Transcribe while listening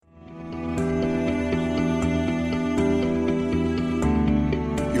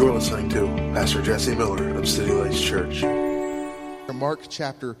You're listening to Pastor Jesse Miller of City Lights Church. Mark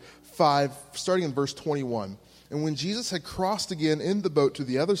chapter 5, starting in verse 21. And when Jesus had crossed again in the boat to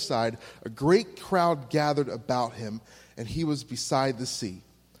the other side, a great crowd gathered about him, and he was beside the sea.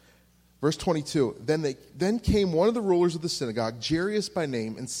 Verse 22, Then came one of the rulers of the synagogue, Jairus by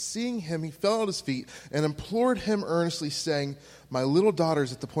name, and seeing him, he fell at his feet and implored him earnestly, saying, My little daughter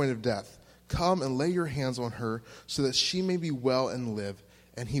is at the point of death. Come and lay your hands on her, so that she may be well and live.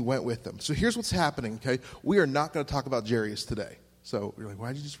 And he went with them. So here's what's happening, okay? We are not going to talk about Jairus today. So you're like, why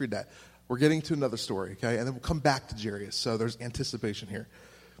did you just read that? We're getting to another story, okay? And then we'll come back to Jairus. So there's anticipation here.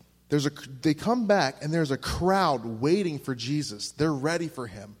 They come back, and there's a crowd waiting for Jesus. They're ready for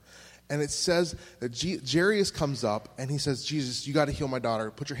him. And it says that Jairus comes up, and he says, Jesus, you got to heal my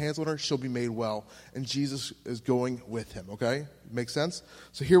daughter. Put your hands on her. She'll be made well. And Jesus is going with him, okay? Makes sense?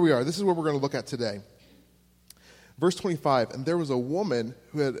 So here we are. This is what we're going to look at today. Verse 25, and there was a woman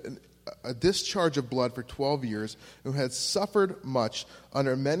who had a discharge of blood for 12 years, who had suffered much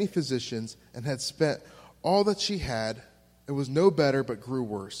under many physicians, and had spent all that she had, and was no better, but grew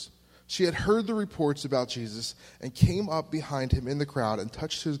worse. She had heard the reports about Jesus and came up behind him in the crowd and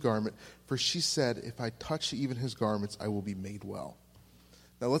touched his garment, for she said, If I touch even his garments, I will be made well.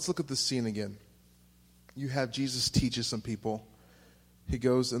 Now let's look at this scene again. You have Jesus teaches some people. He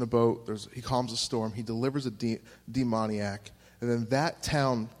goes in a boat. He calms a storm. He delivers a demoniac. And then that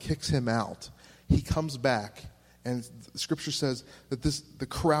town kicks him out. He comes back, and the scripture says that the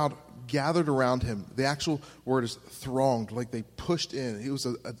crowd gathered around him. The actual word is thronged, like they pushed in. It was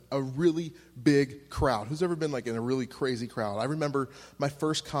a really big crowd. Who's ever been like in a really crazy crowd? I remember my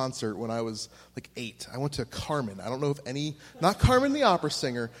first concert when I was like 8. I went to Carmen. I don't know if not Carmen the opera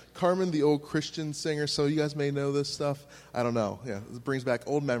singer, Carmen the old Christian singer. So you guys may know this stuff. I don't know. Yeah, it brings back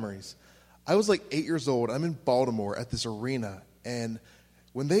old memories. I was like 8 years old. I'm in Baltimore at this arena, and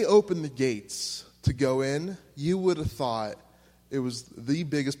when they opened the gates to go in, you would have thought it was the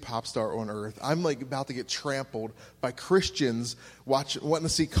biggest pop star on earth. I'm like about to get trampled by Christians wanting to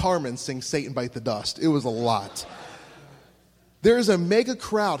see Carmen sing Satan Bite the Dust. It was a lot. There is a mega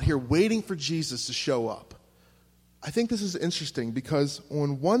crowd here waiting for Jesus to show up. I think this is interesting because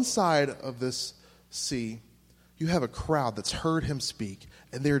on one side of this sea, you have a crowd that's heard him speak,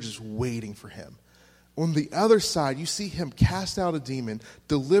 and they're just waiting for him. On the other side, you see him cast out a demon,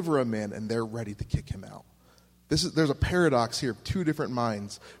 deliver a man, and they're ready to kick him out. There's a paradox here of two different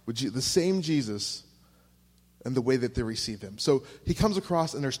minds, with the same Jesus and the way that they receive him. So he comes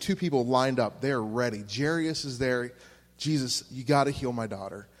across, and there's two people lined up. They're ready. Jairus is there. Jesus, you got to heal my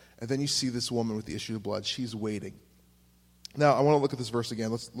daughter. And then you see this woman with the issue of blood. She's waiting. Now, I want to look at this verse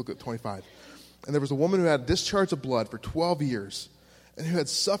again. Let's look at 25. And there was a woman who had a discharge of blood for 12 years, and who had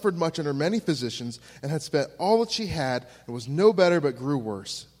suffered much under many physicians, and had spent all that she had, and was no better, but grew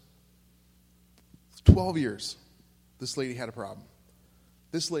worse. 12 years. This lady had a problem.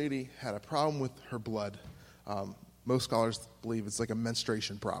 This lady had a problem with her blood. Most scholars believe it's like a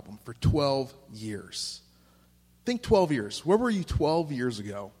menstruation problem for 12 years. Think 12 years. Where were you 12 years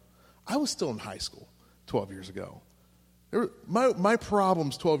ago? I was still in high school 12 years ago. My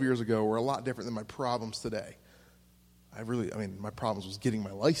problems 12 years ago were a lot different than my problems today. My problems was getting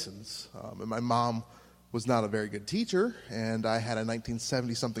my license. And my mom was not a very good teacher, and I had a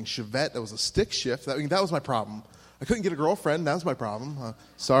 1970-something Chevette that was a stick shift. That was my problem. I couldn't get a girlfriend. That was my problem.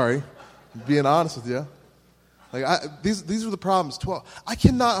 Sorry, being honest with you. These were the problems. 12. I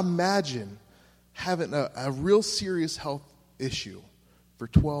cannot imagine having a real serious health issue for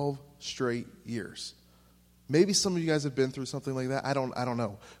 12 straight years. Maybe some of you guys have been through something like that. I don't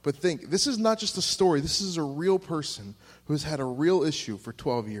know. But think, this is not just a story. This is a real person who's had a real issue for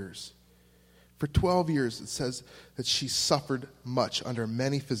 12 years. For 12 years, it says that she suffered much under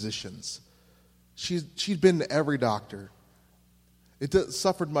many physicians. She'd been to every doctor.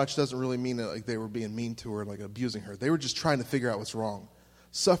 Suffered much doesn't really mean that like they were being mean to her, like abusing her. They were just trying to figure out what's wrong.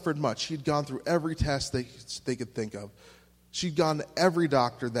 Suffered much. She'd gone through every test they could think of. She'd gone to every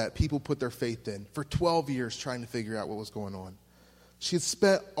doctor that people put their faith in for 12 years trying to figure out what was going on. She had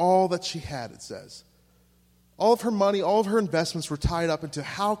spent all that she had, it says. All of her money, all of her investments were tied up into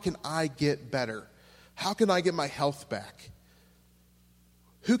how can I get better? How can I get my health back?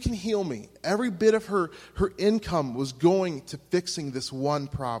 Who can heal me? Every bit of her income was going to fixing this one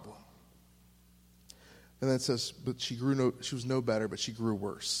problem. And then it says, but she was no better, but she grew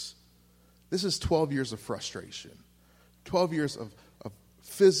worse. This is 12 years of frustration. 12 years of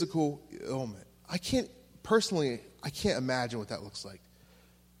physical ailment. I can't imagine what that looks like.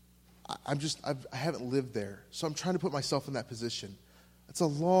 I haven't lived there, so I'm trying to put myself in that position. It's a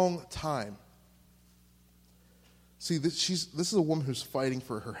long time. See, this is a woman who's fighting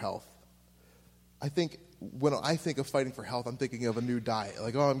for her health. I think when I think of fighting for health, I'm thinking of a new diet.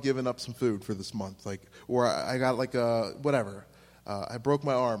 Like, I'm giving up some food for this month. Like, or I got like a whatever. I broke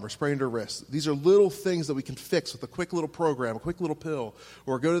my arm or sprained a wrist. These are little things that we can fix with a quick little program, a quick little pill,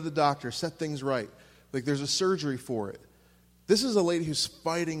 or go to the doctor, set things right. Like, there's a surgery for it. This is a lady who's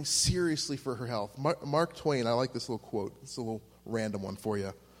fighting seriously for her health. Mark Twain, I like this little quote. It's a little random one for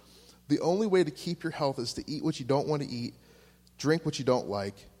you. The only way to keep your health is to eat what you don't want to eat, drink what you don't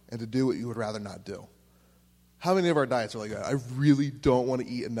like, and to do what you would rather not do. How many of our diets are like that? I really don't want to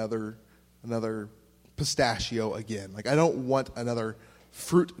eat another pistachio again. Like, I don't want another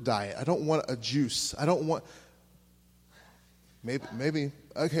fruit diet. I don't want a juice. I don't want... Maybe.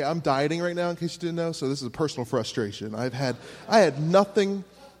 Okay, I'm dieting right now, in case you didn't know, so this is a personal frustration. I had nothing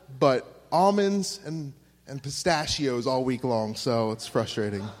but almonds and pistachios all week long, so it's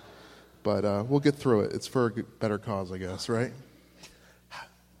frustrating. But we'll get through it. It's for a better cause, I guess, right?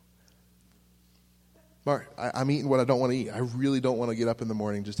 Mark, I'm eating what I don't want to eat. I really don't want to get up in the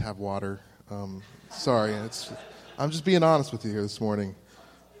morning and just have water. Sorry, I'm just being honest with you here this morning.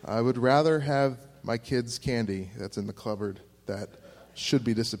 I would rather have my kids' candy that's in the cupboard that should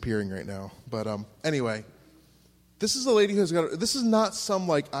be disappearing right now. But anyway, this is a lady who's got. This is not some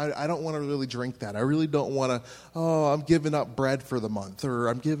like I don't want to really drink that. I really don't want to. Oh, I'm giving up bread for the month, or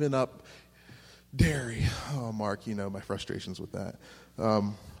I'm giving up dairy. Oh, Mark, you know my frustrations with that.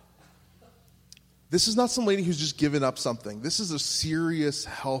 This is not some lady who's just given up something. This is a serious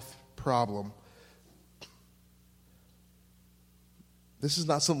health problem. This is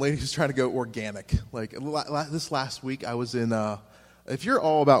not some lady who's trying to go organic. Like this last week, I was in. If you're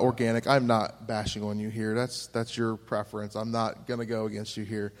all about organic, I'm not bashing on you here. That's your preference. I'm not gonna go against you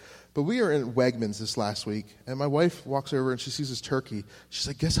here. But we are in Wegmans this last week, and my wife walks over and she sees this turkey. She's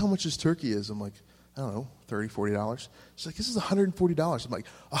like, "Guess how much this turkey is?" I'm like, "I don't know, $30, $40. She's like, "This is $140. I'm like,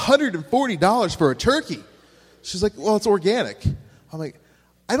 $140 for a turkey? She's like, "Well, it's organic." I'm like,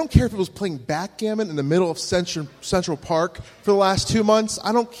 I don't care if it was playing backgammon in the middle of Central Park for the last 2 months.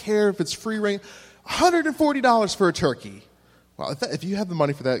 I don't care if it's free reign. $140 for a turkey. Well, if you have the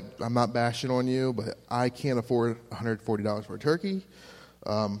money for that, I'm not bashing on you, but I can't afford $140 for a turkey.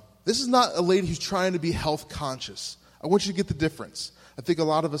 This is not a lady who's trying to be health conscious. I want you to get the difference. I think a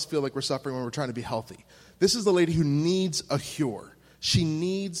lot of us feel like we're suffering when we're trying to be healthy. This is the lady who needs a cure. She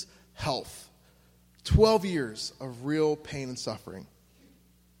needs health. 12 years of real pain and suffering.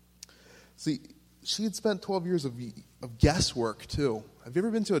 See, she had spent 12 years of guesswork, too. Have you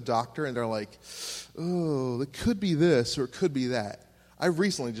ever been to a doctor and they're like, "Oh, it could be this or it could be that"? I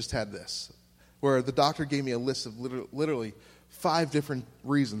recently just had this, where the doctor gave me a list of literally 5 different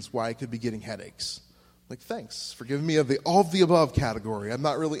reasons why I could be getting headaches. Like, thanks for giving me all of the above category. I'm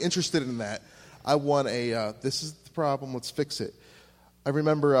not really interested in that. I want this is the problem, let's fix it. I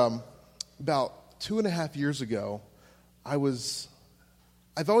remember about 2.5 years ago,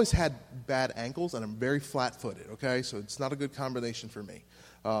 I've always had bad ankles, and I'm very flat-footed, okay? So it's not a good combination for me.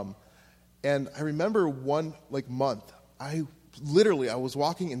 And I remember one month, I was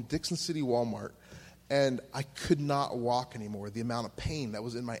walking in Dixon City Walmart, and I could not walk anymore. The amount of pain that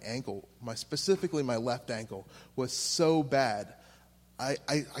was in my ankle, specifically my left ankle, was so bad. I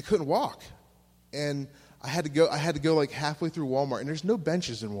couldn't walk. And I had to go like halfway through Walmart, and there's no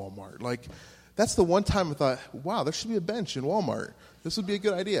benches in Walmart. Like, that's the one time I thought, wow, there should be a bench in Walmart. This would be a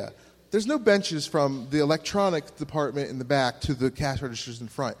good idea. There's no benches from the electronic department in the back to the cash registers in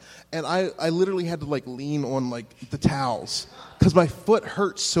front. And I literally had to lean on the towels because my foot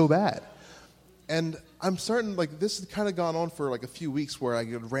hurts so bad. And I'm starting, this has kind of gone on for a few weeks where I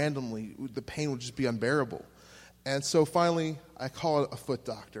could randomly, the pain would just be unbearable. And so finally, I call a foot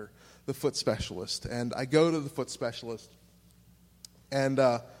doctor, the foot specialist. And I go to the foot specialist. And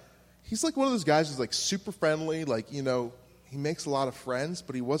he's one of those guys who's super friendly, he makes a lot of friends,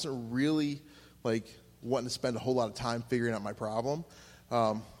 but he wasn't really wanting to spend a whole lot of time figuring out my problem.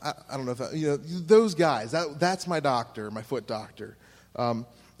 I don't know if those guys, that's my doctor, my foot doctor. And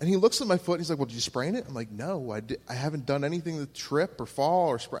he looks at my foot and he's like, "Well, did you sprain it?" I'm like, "No, I haven't done anything to trip or fall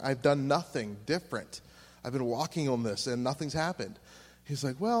or sprain. I've done nothing different. I've been walking on this and nothing's happened." He's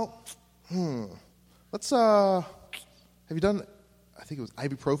like, "Well, let's, have you done," I think it was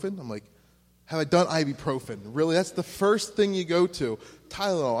ibuprofen? I'm like, "Have I done ibuprofen? Really? That's the first thing you go to?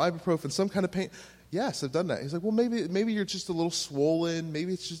 Tylenol, ibuprofen, some kind of pain?" "Yes, I've done that." He's like, "Well, maybe you're just a little swollen.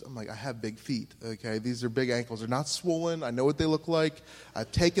 Maybe it's just," I'm like, "I have big feet, okay? These are big ankles. They're not swollen. I know what they look like.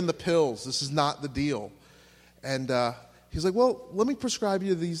 I've taken the pills. This is not the deal." And he's like, "Well, let me prescribe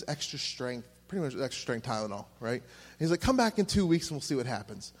you these pretty much extra strength Tylenol, right?" And he's like, "Come back in 2 weeks and we'll see what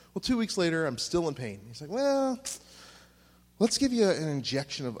happens." Well, 2 weeks later, I'm still in pain. He's like, "Well, let's give you an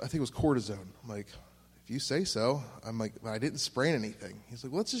injection of, I think it was cortisone. I'm like, if you say so. I'm like, I didn't sprain anything. He's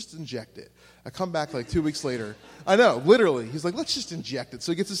like, let's just inject it. I come back like 2 weeks later. I know, literally. He's like, let's just inject it.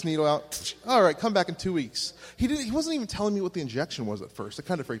 So he gets this needle out. All right, come back in 2 weeks. He wasn't even telling me what the injection was at first. It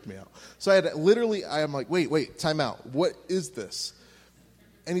kind of freaked me out. So I'm like, wait, time out. What is this?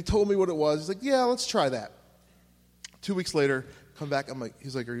 And he told me what it was. He's like, yeah, let's try that. 2 weeks later, come back.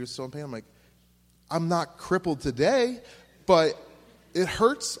 He's like, are you still in pain? I'm like, I'm not crippled today, but it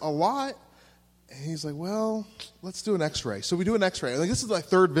hurts a lot. And he's like, well, let's do an x-ray. So we do an x-ray. Like, this is my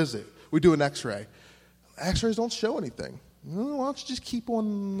third visit. We do an x-ray. X-rays don't show anything. Why don't you just keep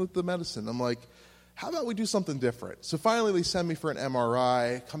on with the medicine? I'm like, how about we do something different? So finally they send me for an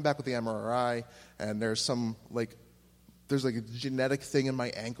MRI, come back with the MRI, and there's a genetic thing in my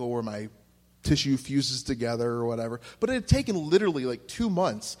ankle where my tissue fuses together or whatever. But it had taken literally like 2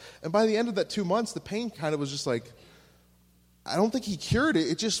 months. And by the end of that 2 months, the pain kind of was just like, I don't think he cured it.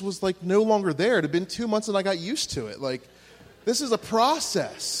 It just was like no longer there. It had been 2 months and I got used to it. Like, this is a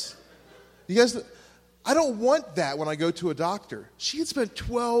process. You guys, I don't want that when I go to a doctor. She had spent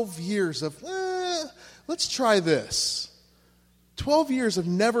 12 years of, let's try this. 12 years of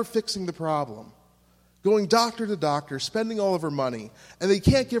never fixing the problem. Going doctor to doctor, spending all of her money, and they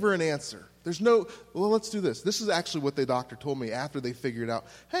can't give her an answer. Well, let's do this. This is actually what the doctor told me after they figured out,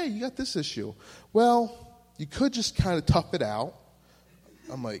 hey, you got this issue. Well, you could just kind of tough it out.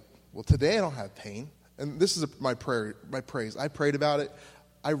 I'm like, well, today I don't have pain. And this is my praise. I prayed about it.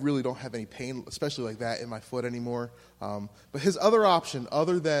 I really don't have any pain, especially like that, in my foot anymore. But his other option,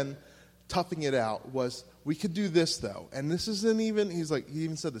 other than toughing it out, was we could do this, though. And this isn't even, he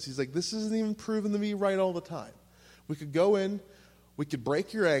even said this. He's like, this isn't even proven to be right all the time. We could go in, we could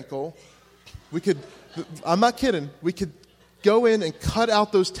break your ankle. I'm not kidding. We could go in and cut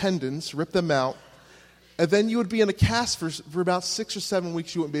out those tendons, rip them out, and then you would be in a cast for about 6 or 7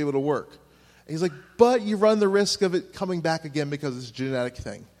 weeks. You wouldn't be able to work. And he's like, but you run the risk of it coming back again because it's a genetic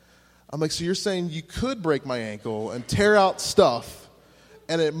thing. I'm like, so you're saying you could break my ankle and tear out stuff,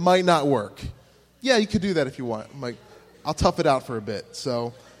 and it might not work? Yeah, you could do that if you want. I'm like, I'll tough it out for a bit.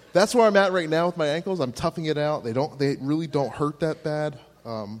 So that's where I'm at right now with my ankles. I'm toughing it out. They really don't hurt that bad.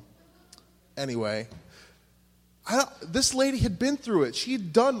 Anyway. This lady had been through it. She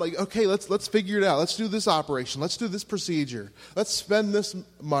had done okay, let's figure it out. Let's do this operation. Let's do this procedure. Let's spend this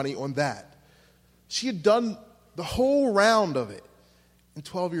money on that. She had done the whole round of it. And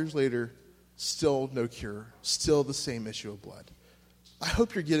 12 years later, still no cure. Still the same issue of blood. I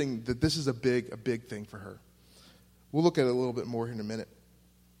hope you're getting that this is a big thing for her. We'll look at it a little bit more here in a minute.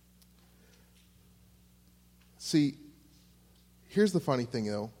 See, here's the funny thing,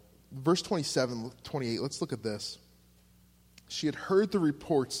 though. Verse 27, 28, let's look at this. She had heard the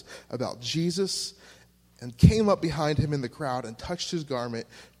reports about Jesus and came up behind him in the crowd and touched his garment,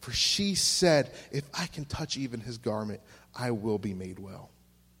 for she said, if I can touch even his garment, I will be made well.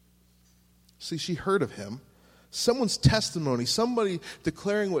 See, she heard of him. Someone's testimony, somebody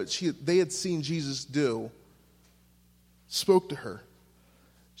declaring what they had seen Jesus do, spoke to her.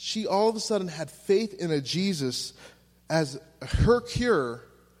 She all of a sudden had faith in a Jesus as her cure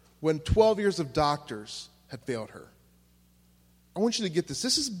when 12 years of doctors had failed her. I want you to get this.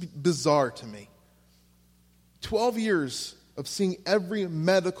 This is bizarre to me. 12 years of seeing every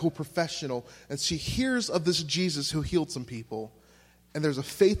medical professional, and she hears of this Jesus who healed some people, and there's a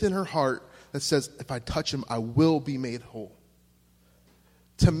faith in her heart that says, if I touch him, I will be made whole.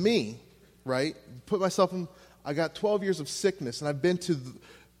 To me, right, put myself in, I got 12 years of sickness, and I've been to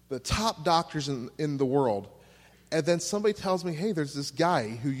the top doctors in the world. And then somebody tells me, hey, there's this guy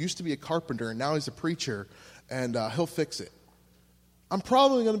who used to be a carpenter and now he's a preacher, and he'll fix it. I'm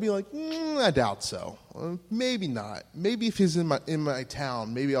probably going to be like, I doubt so. Maybe not. Maybe if he's in my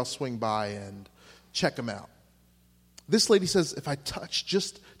town, maybe I'll swing by and check him out. This lady says, if I touch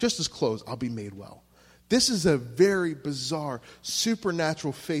just his clothes, I'll be made well. This is a very bizarre,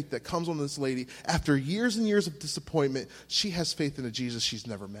 supernatural faith that comes on this lady. After years and years of disappointment, she has faith in a Jesus she's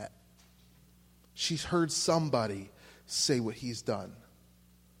never met. She's heard somebody say what he's done.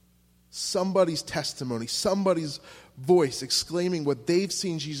 Somebody's testimony, somebody's voice exclaiming what they've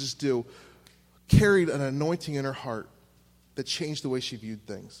seen Jesus do carried an anointing in her heart that changed the way she viewed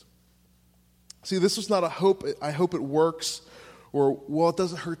things. See, this was not I hope it works, or, well, it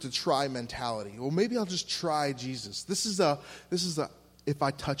doesn't hurt to try mentality. Well, maybe I'll just try Jesus. This is a if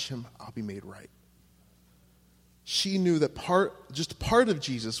I touch him, I'll be made right. She knew that part of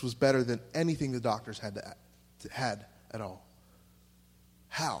Jesus was better than anything the doctors had at all.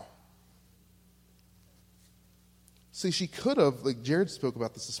 How? See, she could have, like Jared spoke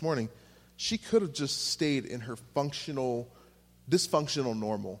about this morning, she could have just stayed in her functional Dysfunctional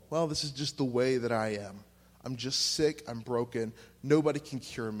normal. Well, this is just the way that I am. I'm just sick. I'm broken. Nobody can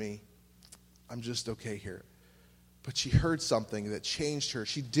cure me. I'm just okay here. But she heard something that changed her.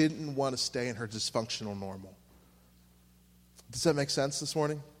 She didn't want to stay in her dysfunctional normal. Does that make sense this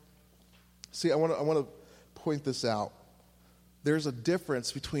morning? See, I want to point this out. There's a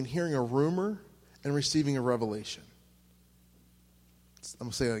difference between hearing a rumor and receiving a revelation. I'm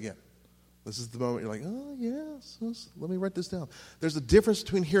going to say that again. This is the moment you're like, oh, yes, let me write this down. There's a difference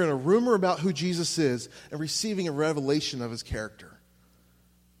between hearing a rumor about who Jesus is and receiving a revelation of his character.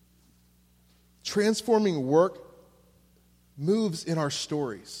 Transforming work moves in our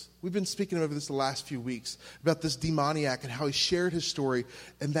stories. We've been speaking over this the last few weeks about this demoniac and how he shared his story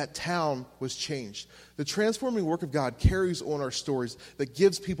and that town was changed. The transforming work of God carries on our stories that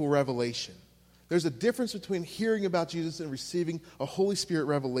gives people revelation. There's a difference between hearing about Jesus and receiving a Holy Spirit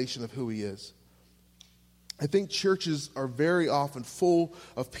revelation of who he is. I think churches are very often full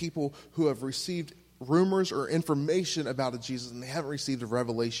of people who have received rumors or information about a Jesus and they haven't received a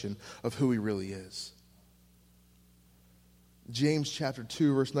revelation of who he really is. James chapter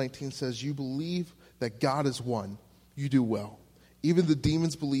 2 verse 19 says, you believe that God is one. You do well. Even the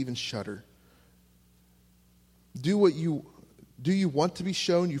demons believe and shudder. Do you want to be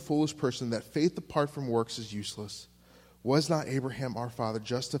shown, you foolish person, that faith apart from works is useless? Was not Abraham our father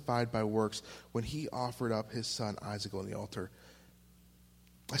justified by works when he offered up his son Isaac on the altar?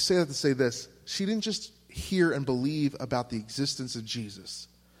 I say that to say this. She didn't just hear and believe about the existence of Jesus.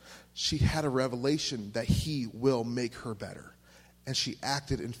 She had a revelation that he will make her better. And she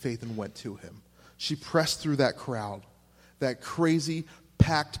acted in faith and went to him. She pressed through that crowd, that crazy,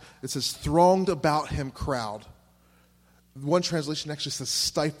 packed, it says thronged about him crowd. One translation actually says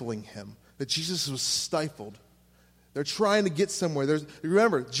stifling him, that Jesus was stifled. They're trying to get somewhere.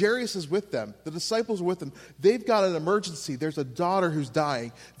 Remember, Jairus is with them. The disciples are with them. They've got an emergency. There's a daughter who's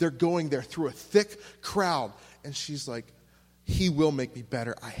dying. They're going there through a thick crowd. And she's like, he will make me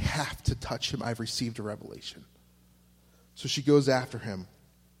better. I have to touch him. I've received a revelation. So she goes after him.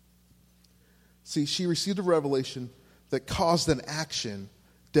 See, she received a revelation that caused an action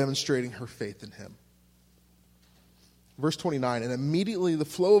demonstrating her faith in him. Verse 29, and immediately the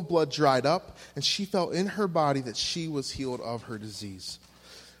flow of blood dried up, and she felt in her body that she was healed of her disease.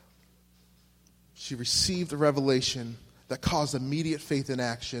 She received a revelation that caused immediate faith in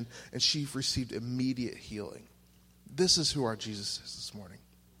action, and she received immediate healing. This is who our Jesus is this morning.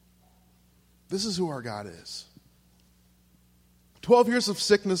 This is who our God is. 12 years of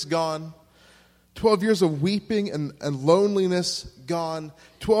sickness gone. 12 years of weeping and loneliness gone.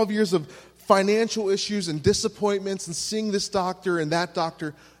 12 years of financial issues and disappointments and seeing this doctor and that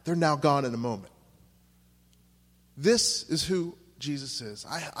doctor, they're now gone in a moment. This is who Jesus is.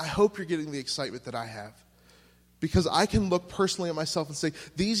 I hope you're getting the excitement that I have. Because I can look personally at myself and say,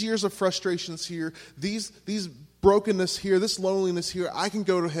 these years of frustrations here, these brokenness here, this loneliness here, I can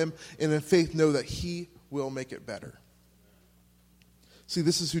go to him and in faith know that he will make it better. See,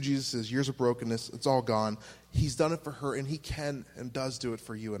 this is who Jesus is. Years of brokenness, it's all gone. He's done it for her, and he can and does do it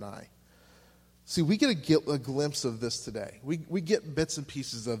for you and I. See, we get a glimpse of this today. We get bits and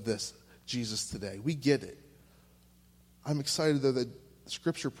pieces of this Jesus today. We get it. I'm excited, though, that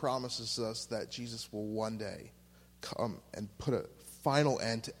Scripture promises us that Jesus will one day come and put a final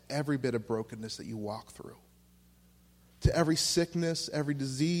end to every bit of brokenness that you walk through. To every sickness, every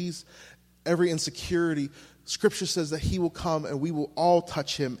disease, every insecurity. Scripture says that he will come and we will all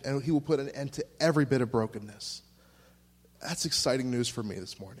touch him and he will put an end to every bit of brokenness. That's exciting news for me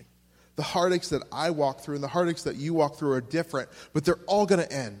this morning. The heartaches that I walk through and the heartaches that you walk through are different, but they're all going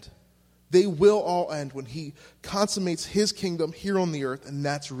to end. They will all end when he consummates his kingdom here on the earth, and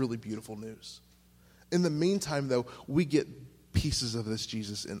that's really beautiful news. In the meantime, though, we get pieces of this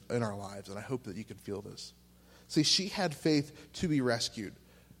Jesus in our lives, and I hope that you can feel this. See, she had faith to be rescued.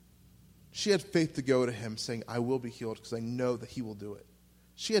 She had faith to go to him saying, I will be healed because I know that he will do it.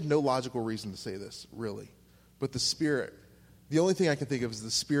 She had no logical reason to say this, really. But the Spirit, the only thing I can think of is the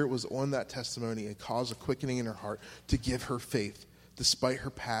Spirit was on that testimony and caused a quickening in her heart to give her faith despite her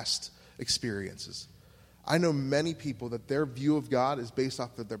past experiences. I know many people that their view of God is based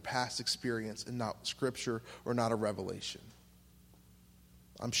off of their past experience and not Scripture or not a revelation.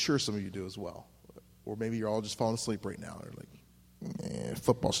 I'm sure some of you do as well. Or maybe you're all just falling asleep right now. They're like,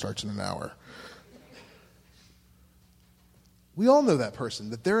 football starts in an hour. We all know that person,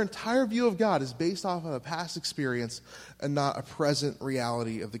 that their entire view of God is based off of a past experience and not a present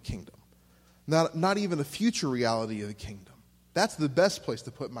reality of the kingdom. Not even a future reality of the kingdom. That's the best place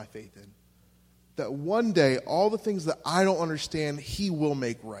to put my faith in. That one day, all the things that I don't understand, he will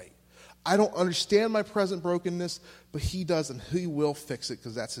make right. I don't understand my present brokenness, but he does, and he will fix it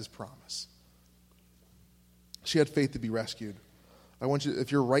because that's his promise. She had faith to be rescued. I want you,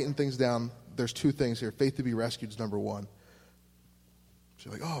 if you're writing things down, there's two things here. Faith to be rescued is number one.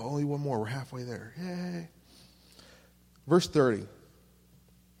 She's like, oh, only one more. We're halfway there. Yay. Verse 30.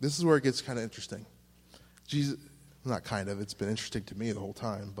 This is where it gets kind of interesting. Jesus, not kind of, it's been interesting to me the whole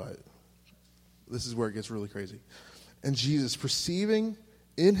time, but this is where it gets really crazy. And Jesus, perceiving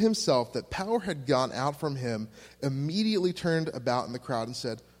in himself that power had gone out from him, immediately turned about in the crowd and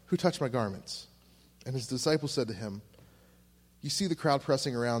said, who touched my garments? And his disciples said to him, you see the crowd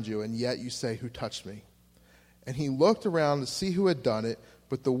pressing around you, and yet you say, who touched me? And he looked around to see who had done it,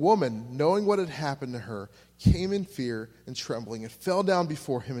 but the woman, knowing what had happened to her, came in fear and trembling and fell down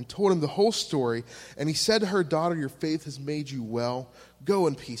before him and told him the whole story. And he said to her, daughter, your faith has made you well. Go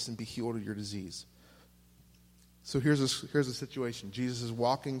in peace and be healed of your disease. So here's a situation. Jesus is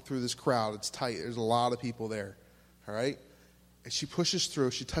walking through this crowd. It's tight. There's a lot of people there. All right? And she pushes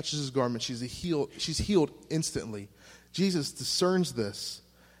through. She touches his garment. She's healed instantly. Jesus discerns this.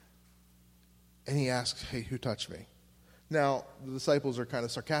 And he asks, hey, who touched me? Now, the disciples are kind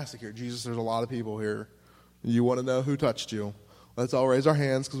of sarcastic here. Jesus, there's a lot of people here. You want to know who touched you? Let's all raise our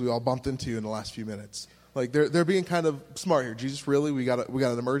hands because we all bumped into you in the last few minutes. Like, they're being kind of smart here. Jesus, really? We got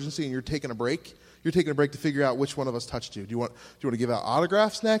an emergency and you're taking a break? You're taking a break to figure out which one of us touched you. Do you want to give out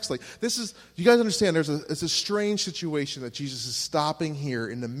autographs next? Like, this is, you guys understand it's a strange situation that Jesus is stopping here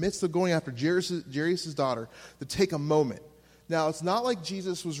in the midst of going after Jairus' daughter to take a moment. Now, it's not like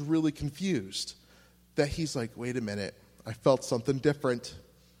Jesus was really confused. That he's like, wait a minute, I felt something different.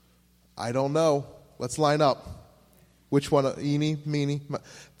 I don't know. Let's line up. Which one? Eeny, meeny.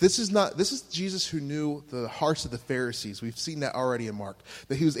 This is Jesus who knew the hearts of the Pharisees. We've seen that already in Mark.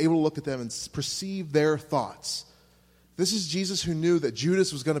 That he was able to look at them and perceive their thoughts. This is Jesus who knew that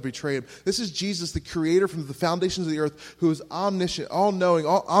Judas was going to betray him. This is Jesus, the creator from the foundations of the earth, who is omniscient, all-knowing,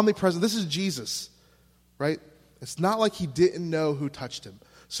 omnipresent. This is Jesus, right? It's not like he didn't know who touched him.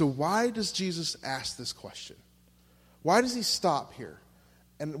 So why does Jesus ask this question? Why does he stop here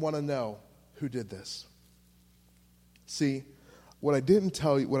and want to know who did this? See, what I didn't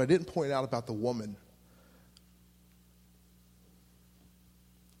point out about the woman.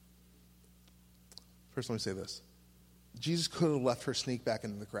 First, let me say this. Jesus could have left her sneak back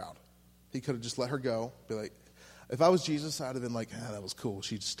into the crowd. He could have just let her go. Be like, if I was Jesus, I'd have been like, that was cool.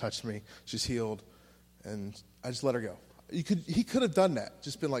 She just touched me. She's healed. And I just let her go. He could have done that,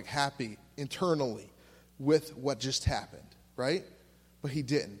 just been like happy internally with what just happened, right? But he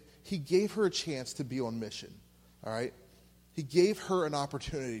didn't. He gave her a chance to be on mission, all right? He gave her an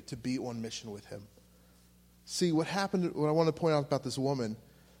opportunity to be on mission with him. See, what I want to point out about this woman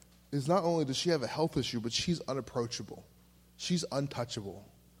is not only does she have a health issue, but she's unapproachable. She's untouchable.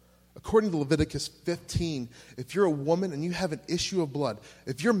 According to Leviticus 15, if you're a woman and you have an issue of blood,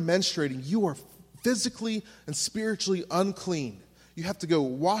 if you're menstruating, you are physically and spiritually unclean. You have to go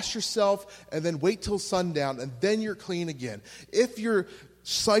wash yourself and then wait till sundown and then you're clean again. If your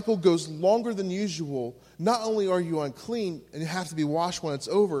cycle goes longer than usual, not only are you unclean and you have to be washed when it's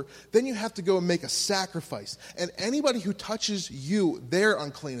over, then you have to go and make a sacrifice. And anybody who touches you, they're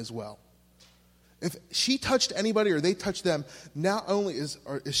unclean as well. If she touched anybody or they touched them, not only is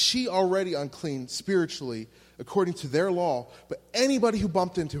she already unclean spiritually according to their law, but anybody who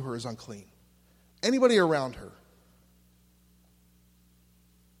bumped into her is unclean. Anybody around her.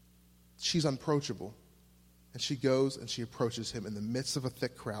 She's unapproachable. And she goes and she approaches him in the midst of a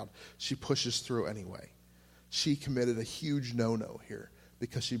thick crowd. She pushes through anyway. She committed a huge no-no here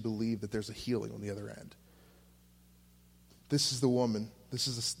because she believed that there's a healing on the other end. This is the woman. This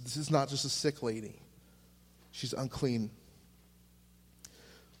is not just a sick lady. She's unclean.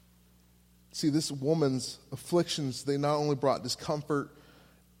 See, this woman's afflictions, they not only brought discomfort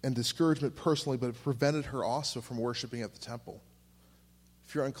and discouragement personally, but it prevented her also from worshiping at the temple.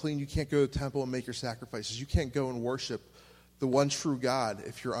 If you're unclean, you can't go to the temple and make your sacrifices. You can't go and worship the one true God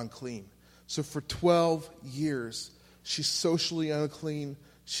if you're unclean. So for 12 years, she's socially unclean,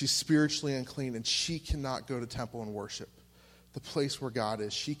 she's spiritually unclean, and she cannot go to temple and worship. The place where God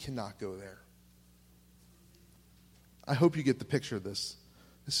is, she cannot go there. I hope you get the picture of this.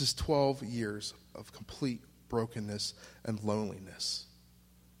 This is 12 years of complete brokenness and loneliness.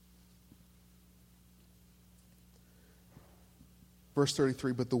 Verse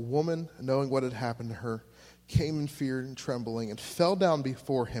 33, but the woman, knowing what had happened to her, came in fear and trembling and fell down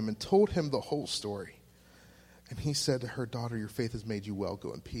before him and told him the whole story. And he said to her, daughter, your faith has made you well.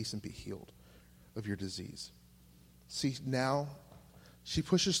 Go in peace and be healed of your disease. See, now she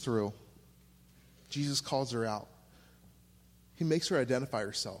pushes through. Jesus calls her out. he makes her identify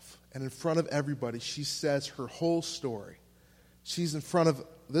herself. And in front of everybody, she says her whole story. She's in front of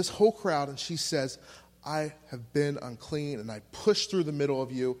this whole crowd, and she says, I have been unclean, and I pushed through the middle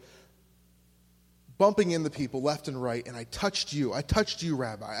of you, bumping into people left and right, and I touched you. I touched you,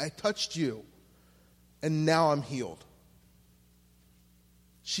 Rabbi. I touched you. And now I'm healed.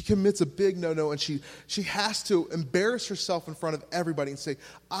 She commits a big no-no, and she has to embarrass herself in front of everybody and say,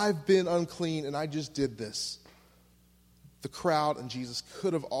 I've been unclean, and I just did this. The crowd and Jesus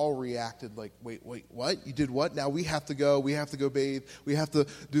could have all reacted like, wait, what? You did what? Now we have to go bathe, we have to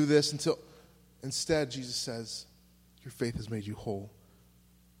do this until... Instead, Jesus says, your faith has made you whole.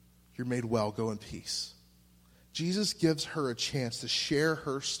 You're made well, go in peace. Jesus gives her a chance to share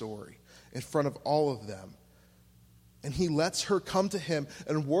her story in front of all of them. And he lets her come to him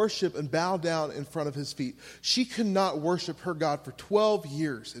and worship and bow down in front of his feet. She could not worship her God for 12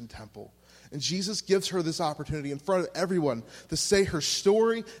 years in temple. And Jesus gives her this opportunity in front of everyone to say her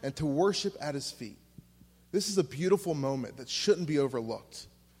story and to worship at his feet. This is a beautiful moment that shouldn't be overlooked.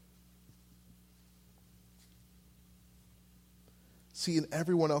 See, in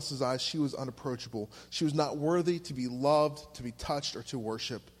everyone else's eyes, she was unapproachable. She was not worthy to be loved, to be touched, or to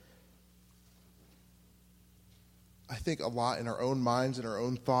worship. I think a lot in our own minds and our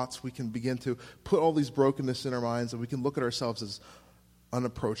own thoughts, we can begin to put all these brokenness in our minds, and we can look at ourselves as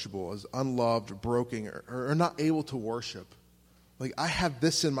unapproachable, as unloved, or broken, or not able to worship. Like, I have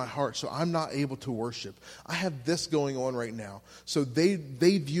this in my heart, so I'm not able to worship. I have this going on right now, so they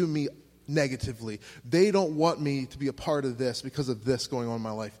view me negatively. They don't want me to be a part of this because of this going on in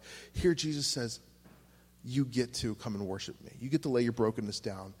my life. Here Jesus says, you get to come and worship me. You get to lay your brokenness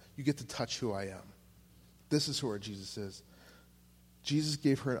down. You get to touch who I am. This is who our Jesus is. Jesus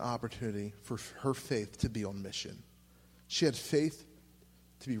gave her an opportunity for her faith to be on mission. She had faith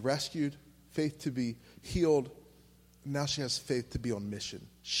to be rescued, faith to be healed. Now she has faith to be on mission.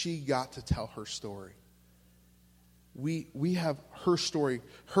 She got to tell her story. We have her story,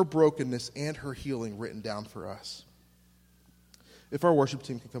 her brokenness, and her healing written down for us. If our worship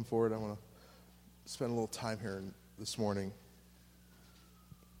team can come forward, I want to spend a little time here this morning.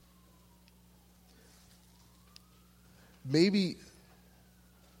 Maybe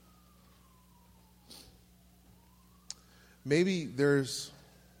there's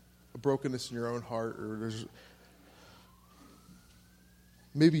a brokenness in your own heart, or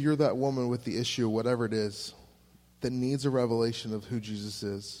maybe you're that woman with the issue, whatever it is, that needs a revelation of who Jesus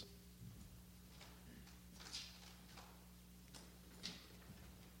is.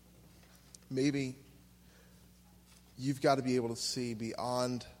 Maybe you've got to be able to see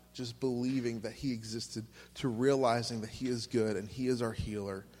beyond just believing that he existed to realizing that he is good and he is our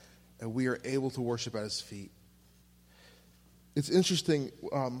healer, and we are able to worship at his feet. It's interesting,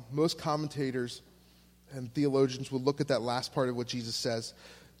 most commentators and theologians will look at that last part of what Jesus says.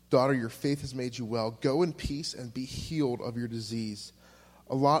 Daughter, your faith has made you well. Go in peace and be healed of your disease.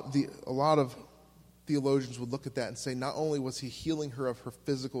 A lot of theologians would look at that and say not only was he healing her of her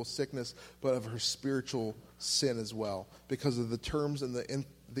physical sickness, but of her spiritual sin as well, because of the terms and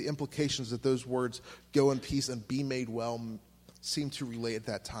the implications that those words, go in peace and be made well, seem to relate at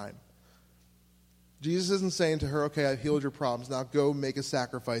that time. Jesus isn't saying to her, okay, I've healed your problems. Now go make a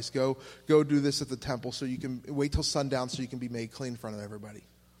sacrifice. Go do this at the temple so you can wait till sundown so you can be made clean in front of everybody.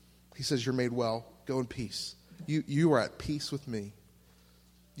 He says, you're made well. Go in peace. You are at peace with me.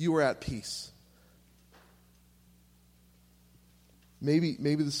 You are at peace. Maybe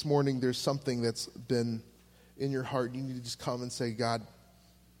this morning there's something that's been in your heart. You need to just come and say, God,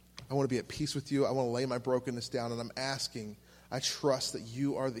 I want to be at peace with you. I want to lay my brokenness down. And I'm asking, I trust that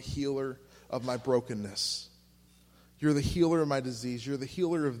you are the healer of my brokenness. You're the healer of my disease. You're the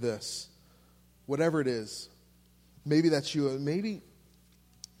healer of this. Whatever it is. Maybe that's you. And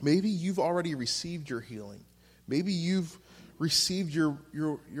maybe you've already received your healing. Maybe you've received your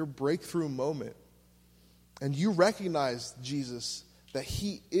breakthrough moment. And you recognize, Jesus, that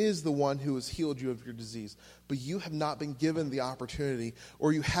he is the one who has healed you of your disease. But you have not been given the opportunity,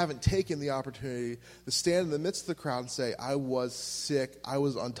 or you haven't taken the opportunity to stand in the midst of the crowd and say, I was sick, I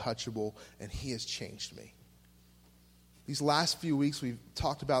was untouchable, and he has changed me. These last few weeks, we've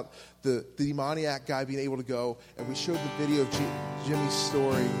talked about the demoniac guy being able to go, and we showed the video of Jimmy's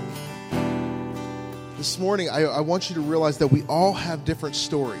story. This morning, I want you to realize that we all have different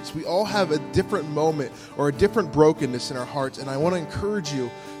stories. We all have a different moment or a different brokenness in our hearts, and I want to encourage you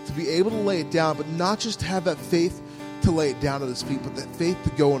to be able to lay it down, but not just have that faith to lay it down at his feet, but that faith to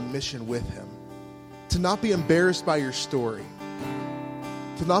go on mission with him. To not be embarrassed by your story.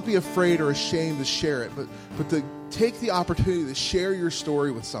 To not be afraid or ashamed to share it, but to take the opportunity to share your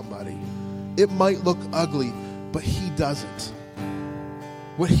story with somebody. It might look ugly, but he doesn't.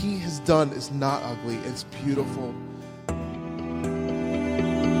 What he has done is not ugly. It's beautiful